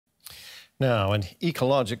Now, an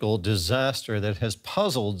ecological disaster that has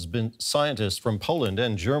puzzled scientists from Poland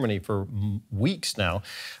and Germany for weeks now.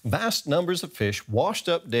 Vast numbers of fish washed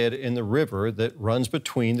up dead in the river that runs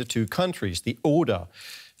between the two countries, the Oder.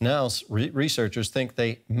 Now, researchers think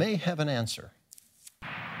they may have an answer.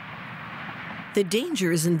 The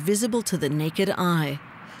danger is invisible to the naked eye.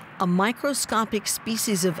 A microscopic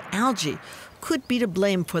species of algae could be to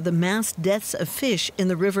blame for the mass deaths of fish in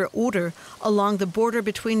the river Oder along the border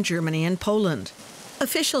between Germany and Poland.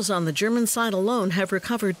 Officials on the German side alone have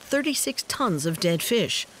recovered 36 tons of dead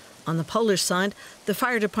fish. On the Polish side, the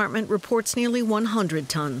fire department reports nearly 100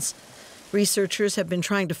 tons. Researchers have been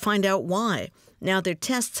trying to find out why. Now their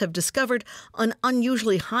tests have discovered an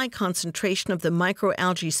unusually high concentration of the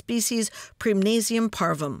microalgae species Prymnasium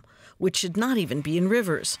parvum, which should not even be in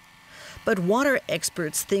rivers. But water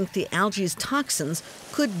experts think the algae's toxins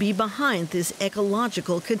could be behind this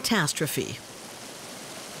ecological catastrophe.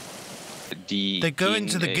 They go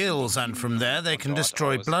into the gills, and from there they can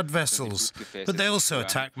destroy blood vessels. But they also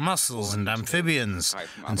attack mussels and amphibians.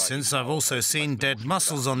 And since I've also seen dead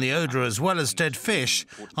mussels on the Oder as well as dead fish,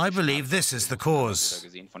 I believe this is the cause.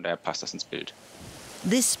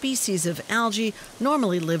 This species of algae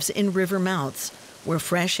normally lives in river mouths, where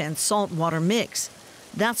fresh and salt water mix.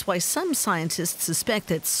 That's why some scientists suspect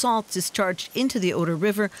that salt discharged into the Oder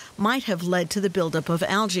River might have led to the buildup of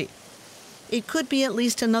algae. It could be at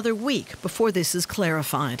least another week before this is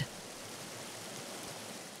clarified.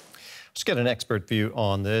 Let's get an expert view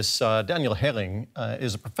on this. Daniel Herring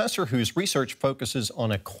is a professor whose research focuses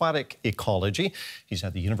on aquatic ecology. He's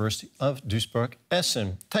at the University of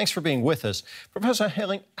Duisburg-Essen. Thanks for being with us. Professor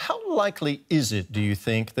Herring, how likely is it, do you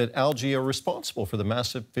think, that algae are responsible for the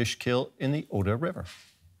massive fish kill in the Oder River?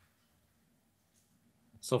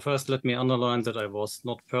 So first, let me underline that I was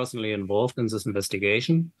not personally involved in this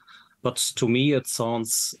investigation, but to me it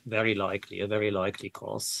sounds very likely, a very likely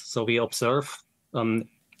cause. So we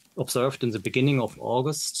observed in the beginning of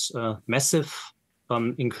August massive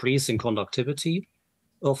increase in conductivity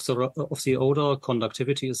of the Oder.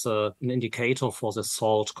 Conductivity is an indicator for the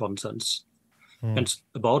salt content. And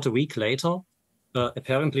about a week later,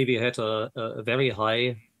 apparently we had a very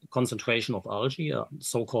high concentration of algae, a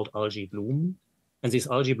so-called algae bloom. And these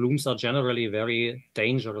algae blooms are generally very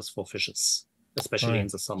dangerous for fishes, especially in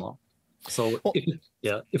the summer. So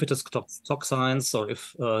if it is toxins or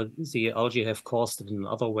if the algae have caused it in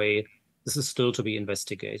another way, this is still to be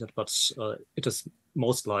investigated, but it is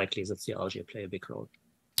most likely that the algae play a big role.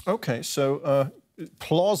 Okay, so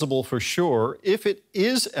plausible for sure. If it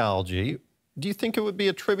is algae, do you think it would be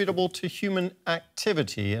attributable to human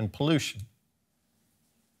activity and pollution?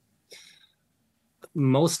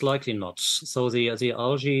 Most likely not. So the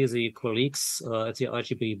algae, the colleagues at the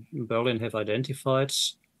IGB Berlin have identified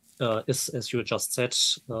is, as you just said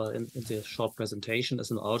in the short presentation,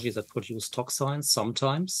 is an algae that produce toxins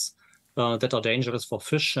sometimes that are dangerous for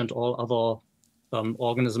fish and all other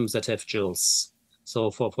organisms that have gills.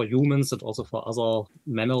 So for humans and also for other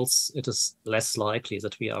mammals, it is less likely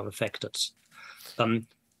that we are affected.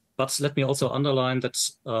 But let me also underline that,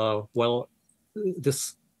 well,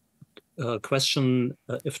 this question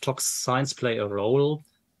if toxins play a role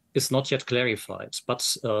is not yet clarified. But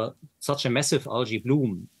such a massive algae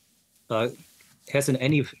bloom has in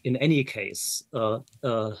any case a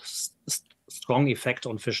strong effect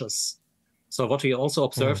on fishes. So what we also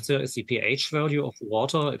observed there is the pH value of the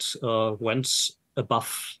water. It went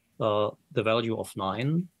above the value of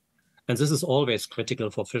 9. And this is always critical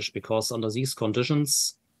for fish because under these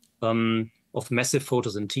conditions of massive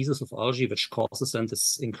photosynthesis of algae, which causes then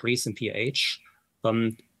this increase in pH,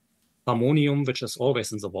 ammonium, which is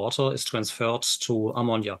always in the water, is transferred to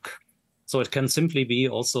ammoniac. So it can simply be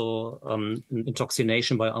also an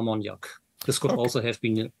intoxication by ammoniac. This could also have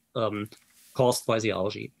been caused by the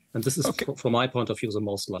algae. And this is, from my point of view, the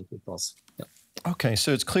most likely cause. Yeah. Okay,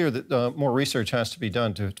 so it's clear that more research has to be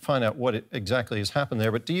done to find out what exactly has happened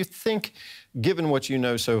there. But do you think, given what you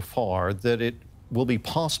know so far, that it will be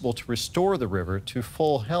possible to restore the river to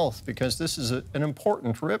full health? Because this is an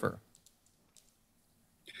important river.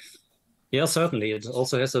 Yeah, certainly. It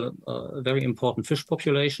also has a very important fish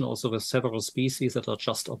population, also with several species that are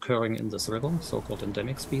just occurring in this river, so-called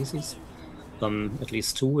endemic species. At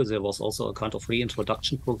least 2. There was also a kind of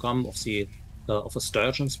reintroduction program of a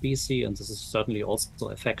sturgeon species, and this is certainly also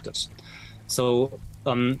affected. So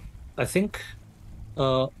I think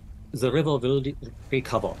the river will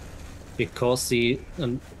recover because the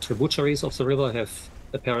tributaries of the river have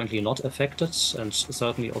apparently not affected, and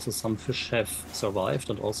certainly also some fish have survived,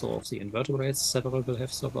 and also of the invertebrates, several will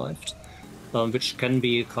have survived, which can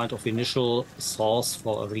be kind of initial source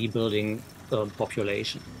for a rebuilding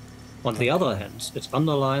population. On the other hand, it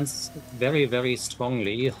underlines very, very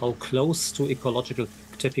strongly how close to ecological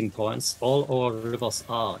tipping points all our rivers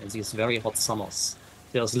are in these very hot summers.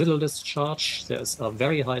 There's little discharge, there's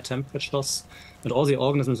very high temperatures, and all the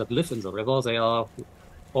organisms that live in the river, they are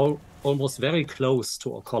almost very close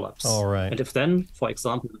to a collapse. All right. And if then, for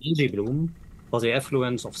example, algae bloom or the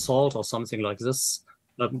effluent of salt or something like this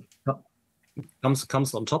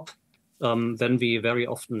comes on top, then we very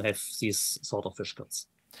often have these sort of fish cuts.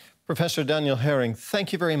 Professor Daniel Herring,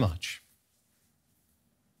 thank you very much.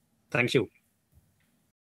 Thank you.